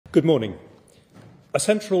Good morning. A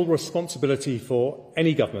central responsibility for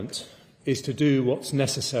any government is to do what's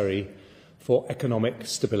necessary for economic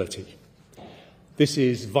stability. This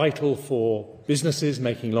is vital for businesses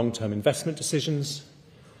making long-term investment decisions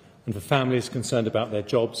and for families concerned about their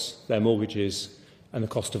jobs, their mortgages and the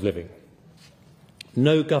cost of living.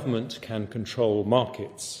 No government can control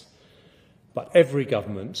markets, but every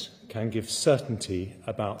government can give certainty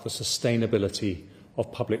about the sustainability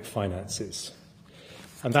of public finances.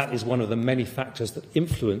 And that is one of the many factors that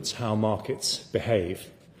influence how markets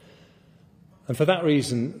behave. And for that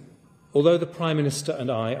reason, although the Prime Minister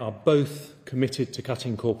and I are both committed to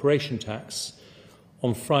cutting corporation tax,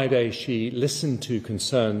 on Friday she listened to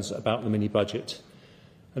concerns about the mini-budget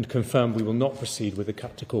and confirmed we will not proceed with the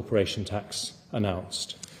cut to corporation tax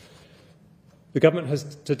announced. The Government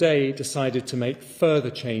has today decided to make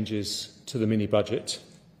further changes to the mini-budget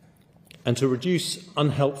and to reduce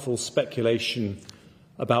unhelpful speculation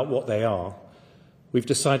about what they are. We've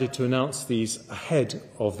decided to announce these ahead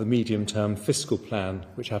of the medium-term fiscal plan,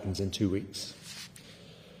 which happens in 2 weeks.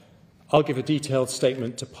 I'll give a detailed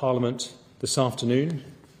statement to Parliament this afternoon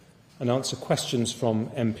and answer questions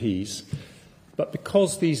from MPs. But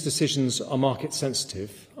because these decisions are market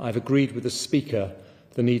sensitive, I've agreed with the Speaker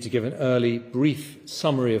the need to give an early, brief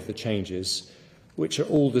summary of the changes, which are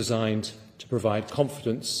all designed to provide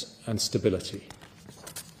confidence and stability.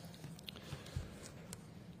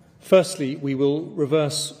 Firstly, we will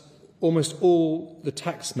reverse almost all the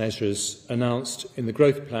tax measures announced in the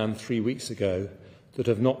growth plan 3 weeks ago that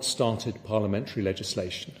have not started parliamentary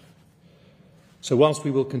legislation. So whilst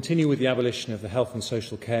we will continue with the abolition of the health and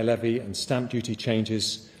social care levy and stamp duty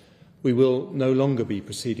changes, we will no longer be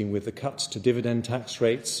proceeding with the cuts to dividend tax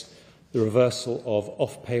rates, the reversal of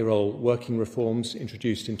off-payroll working reforms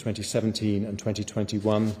introduced in 2017 and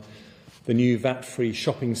 2021, the new VAT-free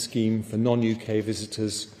shopping scheme for non-UK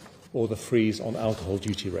visitors, or the freeze on alcohol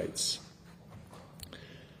duty rates.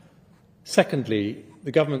 Secondly,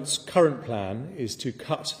 the Government's current plan is to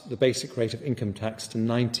cut the basic rate of income tax to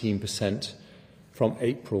 19% from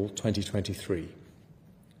April 2023.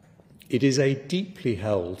 It is a deeply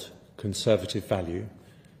held Conservative value,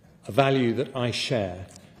 a value that I share,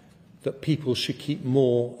 that people should keep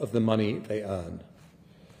more of the money they earn.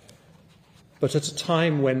 But at a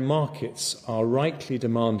time when markets are rightly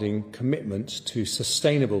demanding commitment to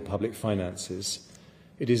sustainable public finances,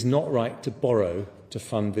 it is not right to borrow to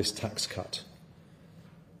fund this tax cut.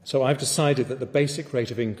 So I've decided that the basic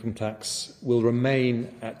rate of income tax will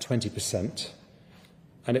remain at 20%,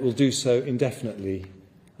 and it will do so indefinitely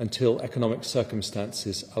until economic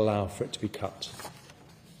circumstances allow for it to be cut.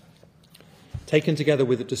 Taken together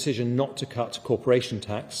with the decision not to cut corporation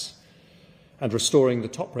tax and restoring the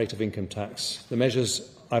top rate of income tax, the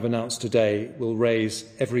measures I've announced today will raise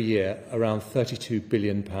every year around £32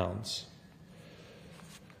 billion.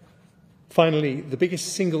 Finally, the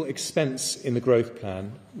biggest single expense in the growth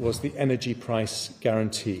plan was the energy price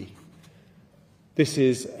guarantee. This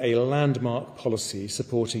is a landmark policy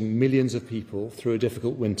supporting millions of people through a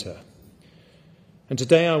difficult winter. And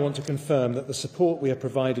today I want to confirm that the support we are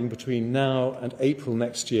providing between now and April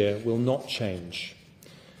next year will not change.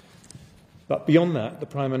 But beyond that, the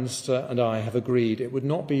Prime Minister and I have agreed it would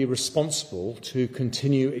not be responsible to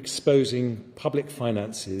continue exposing public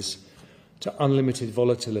finances to unlimited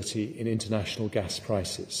volatility in international gas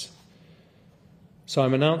prices. So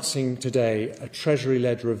I'm announcing today a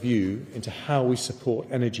Treasury-led review into how we support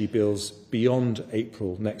energy bills beyond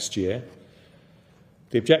April next year.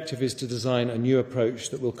 The objective is to design a new approach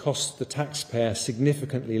that will cost the taxpayer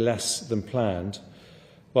significantly less than planned,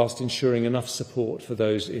 whilst ensuring enough support for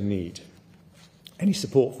those in need. Any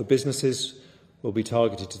support for businesses will be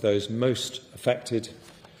targeted to those most affected,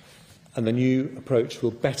 and the new approach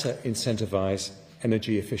will better incentivise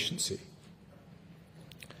energy efficiency.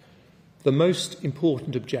 The most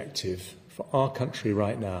important objective for our country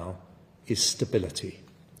right now is stability.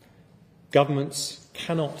 Governments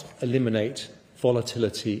cannot eliminate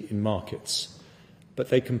volatility in markets, but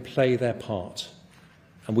they can play their part,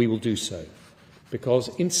 and we will do so,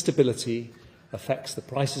 because instability affects the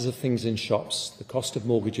prices of things in shops, the cost of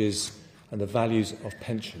mortgages and the values of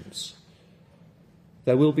pensions.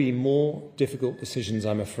 There will be more difficult decisions,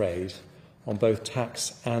 I'm afraid, on both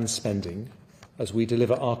tax and spending as we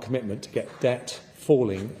deliver our commitment to get debt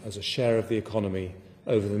falling as a share of the economy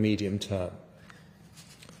over the medium term.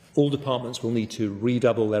 All departments will need to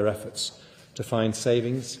redouble their efforts to find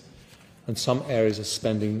savings, and some areas of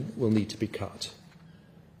spending will need to be cut.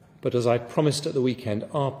 But as I promised at the weekend,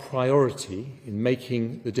 our priority in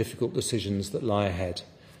making the difficult decisions that lie ahead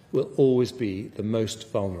will always be the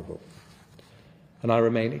most vulnerable. And I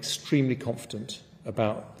remain extremely confident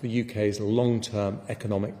about the UK's long-term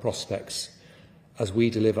economic prospects as we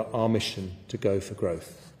deliver our mission to go for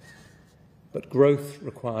growth. But growth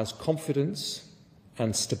requires confidence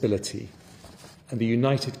and stability, and the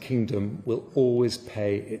United Kingdom will always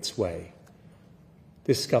pay its way.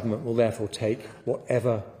 This government will therefore take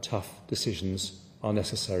whatever tough decisions are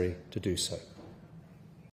necessary to do so.